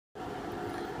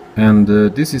And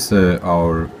this is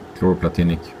our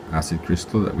chloroplatinic acid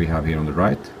crystal that we have here on the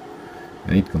right,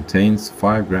 and it contains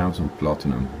 5 grams of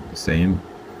platinum, the same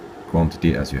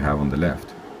quantity as you have on the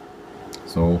left.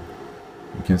 So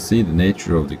you can see the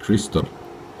nature of the crystal.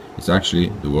 It's actually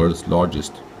the world's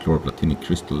largest chloroplatinic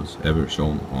crystals ever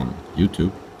shown on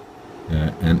YouTube,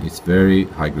 and it's very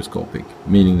hygroscopic,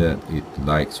 meaning that it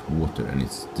likes water and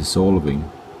it's dissolving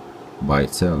by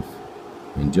itself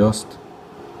in just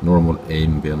normal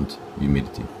ambient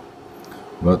humidity.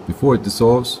 But before it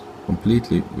dissolves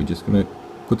completely, we're just going to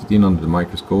put it in under the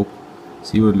microscope,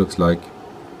 see what it looks like,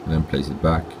 and then place it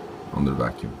back under the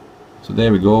vacuum. So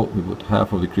there we go, we put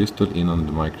half of the crystal in under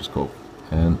the microscope,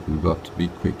 and we've got to be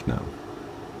quick now.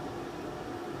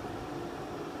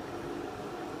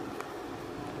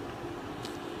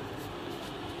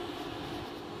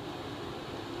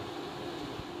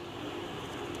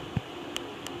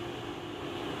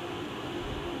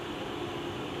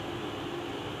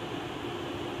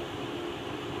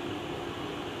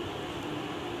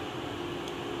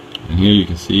 And here you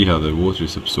can see how the water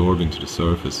is absorbing to the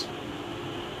surface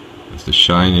as the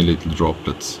shiny little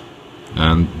droplets,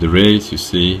 and the rays you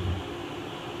see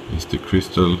is the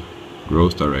crystal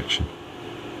growth direction.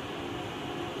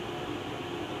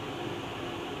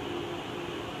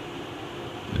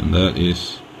 And that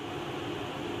is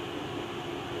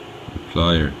the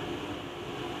plier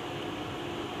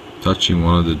touching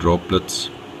one of the droplets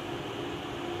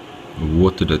of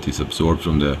water that is absorbed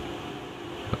from the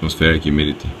atmospheric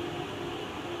humidity.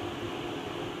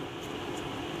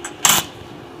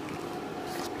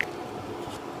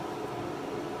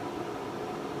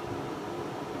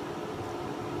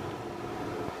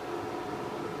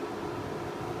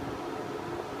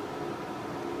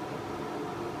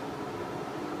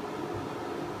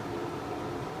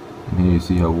 And here you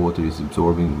see how water is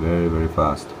absorbing very, very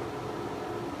fast.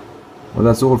 Well,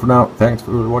 that's all for now. Thanks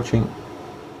for watching.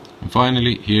 And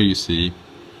finally, here you see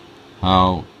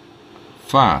how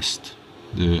fast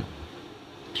the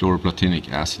chloroplatinic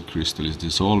acid crystal is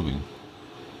dissolving.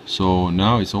 So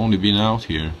now it's only been out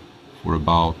here for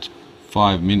about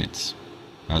 5 minutes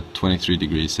at 23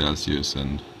 degrees Celsius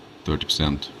and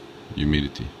 30%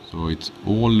 humidity. So it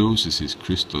all loses its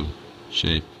crystal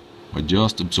shape by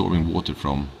just absorbing water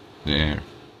from the air.